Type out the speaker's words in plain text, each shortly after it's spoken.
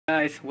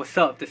Guys, what's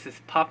up? This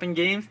is Poppin'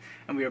 Games,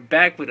 and we are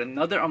back with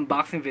another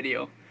unboxing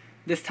video.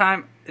 This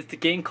time, it's the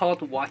game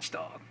called Watch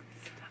Dogs.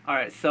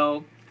 Alright,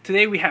 so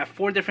today we have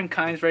 4 different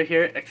kinds right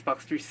here: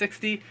 Xbox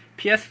 360,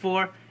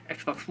 PS4,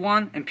 Xbox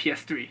One, and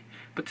PS3.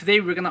 But today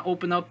we're gonna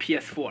open up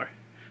PS4.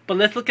 But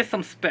let's look at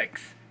some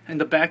specs in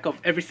the back of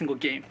every single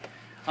game.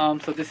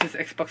 So this is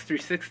Xbox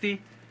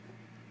 360.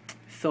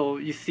 So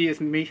you see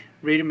it's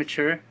rated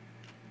mature,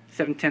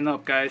 710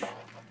 up, guys.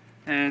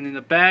 And in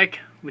the back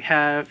we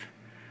have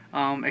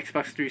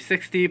Xbox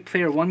 360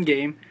 player 1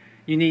 game.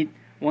 You need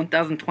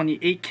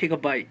 1028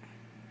 gigabyte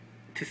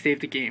to save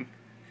the game,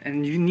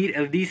 and you need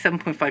at least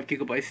 7.5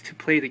 gigabytes to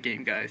play the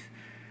game, guys.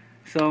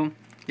 So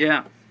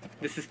yeah,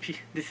 this is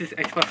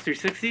Xbox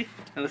 360,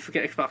 and let's look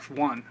at Xbox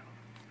One.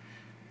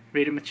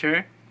 Rated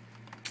mature.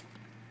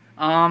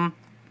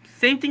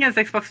 Same thing as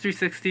Xbox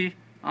 360,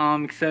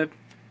 except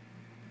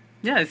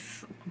yeah,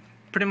 it's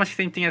pretty much the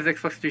same thing as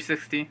Xbox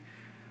 360.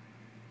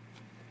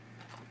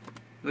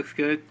 Looks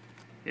good.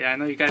 Yeah, I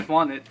know you guys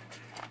want it.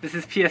 This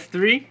is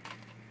PS3.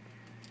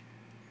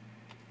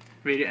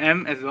 Rated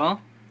M as well.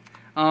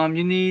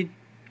 You need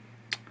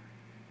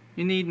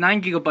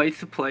 9 gigabytes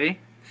to play,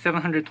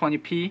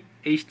 720p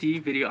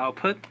HD video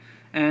output,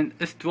 and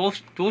it's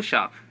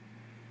DualShock.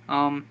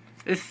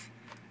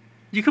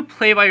 You could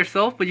play by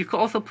yourself, but you could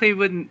also play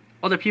with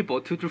other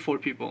people, 2 through 4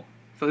 people.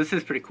 So this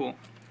is pretty cool.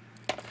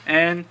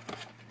 And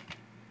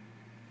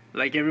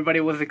like everybody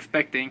was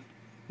expecting,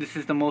 this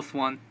is the most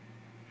one.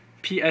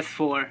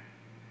 PS4.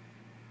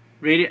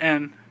 Rated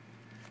M.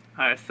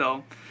 Alright,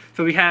 so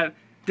we have,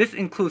 this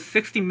includes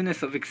 60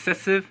 minutes of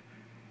exclusive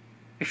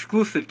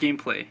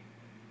gameplay.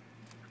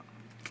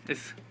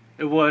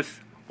 It was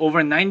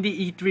over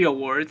 90 E3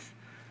 awards,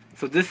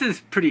 so this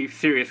is pretty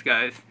serious,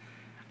 guys.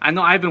 I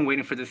know I've been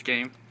waiting for this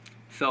game.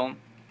 So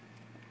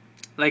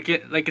like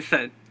I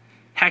said,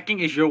 hacking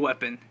is your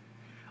weapon.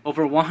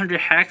 Over 100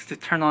 hacks to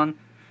turn on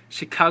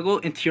Chicago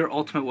into your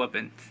ultimate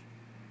weapon.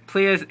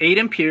 Play as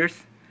Aiden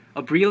Pierce,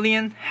 a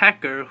brilliant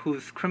hacker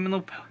whose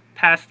criminal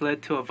past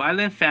led to a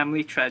violent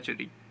family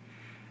tragedy.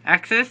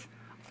 Access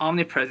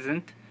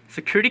omnipresent,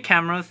 security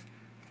cameras,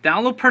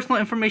 download personal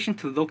information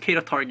to locate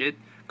a target,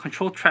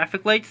 control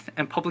traffic lights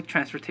and public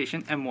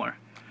transportation, and more.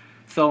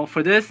 So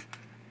for this,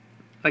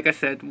 like I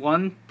said,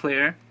 one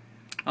player,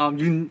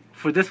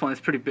 for this one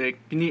it's pretty big.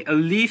 You need at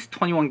least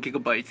 21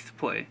 gigabytes to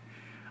play.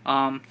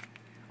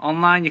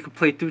 Online you can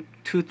play 2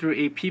 through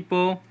 8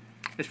 people.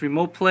 It's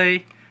remote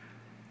play.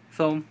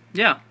 So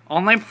yeah,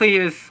 online play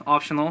is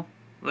optional,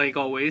 like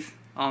always.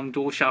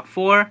 DualShock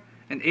 4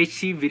 and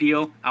HD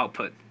video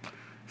output.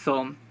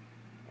 So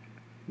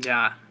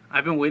yeah,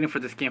 I've been waiting for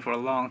this game for a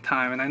long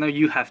time, and I know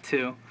you have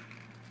too.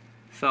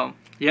 So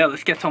yeah,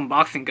 let's get to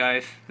unboxing,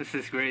 guys. This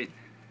is great.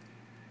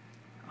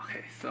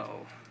 Okay,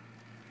 so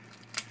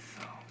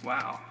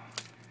wow,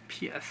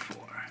 PS4.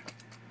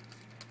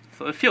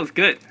 So it feels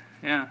good.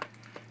 Yeah, it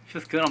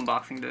feels good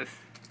unboxing this.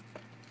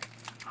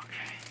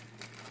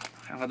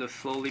 I'm gonna do it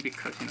slowly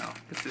because, you know,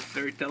 this is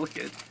very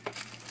delicate.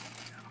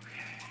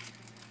 Okay.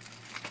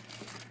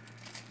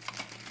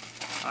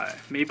 Alright,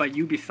 made by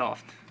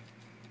Ubisoft.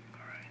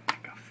 Alright, there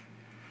goes.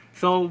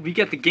 So we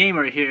get the game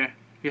right here.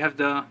 We have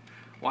the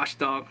Watch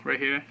Dog right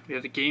here. We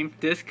have the game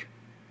disc.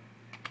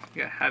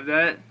 We have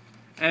that.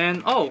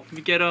 And oh,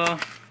 we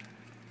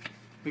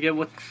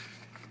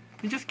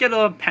just get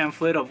a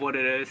pamphlet of what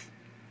it is,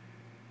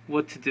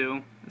 what to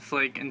do. It's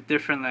like in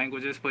different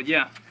languages, but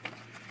yeah.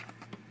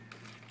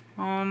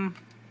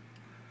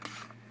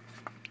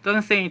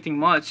 Doesn't say anything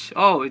much.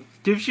 Oh, it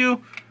gives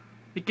you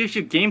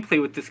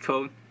gameplay with this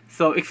code.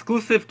 So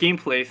exclusive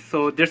gameplay.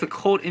 So there's a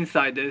code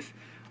inside this.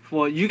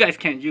 Well, you guys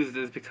can't use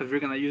this because we're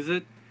gonna use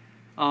it.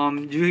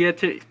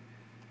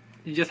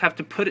 You just have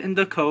to put in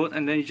the code,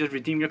 and then you just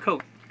redeem your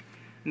code.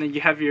 And then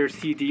you have your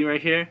CD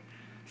right here.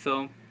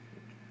 So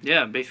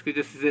yeah, basically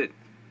this is it.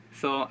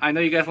 So I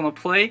know you guys wanna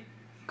play.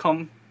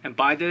 Come and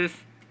buy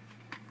this.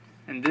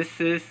 And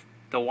this is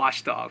the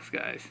Watch Dogs,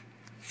 guys.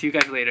 See you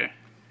guys later.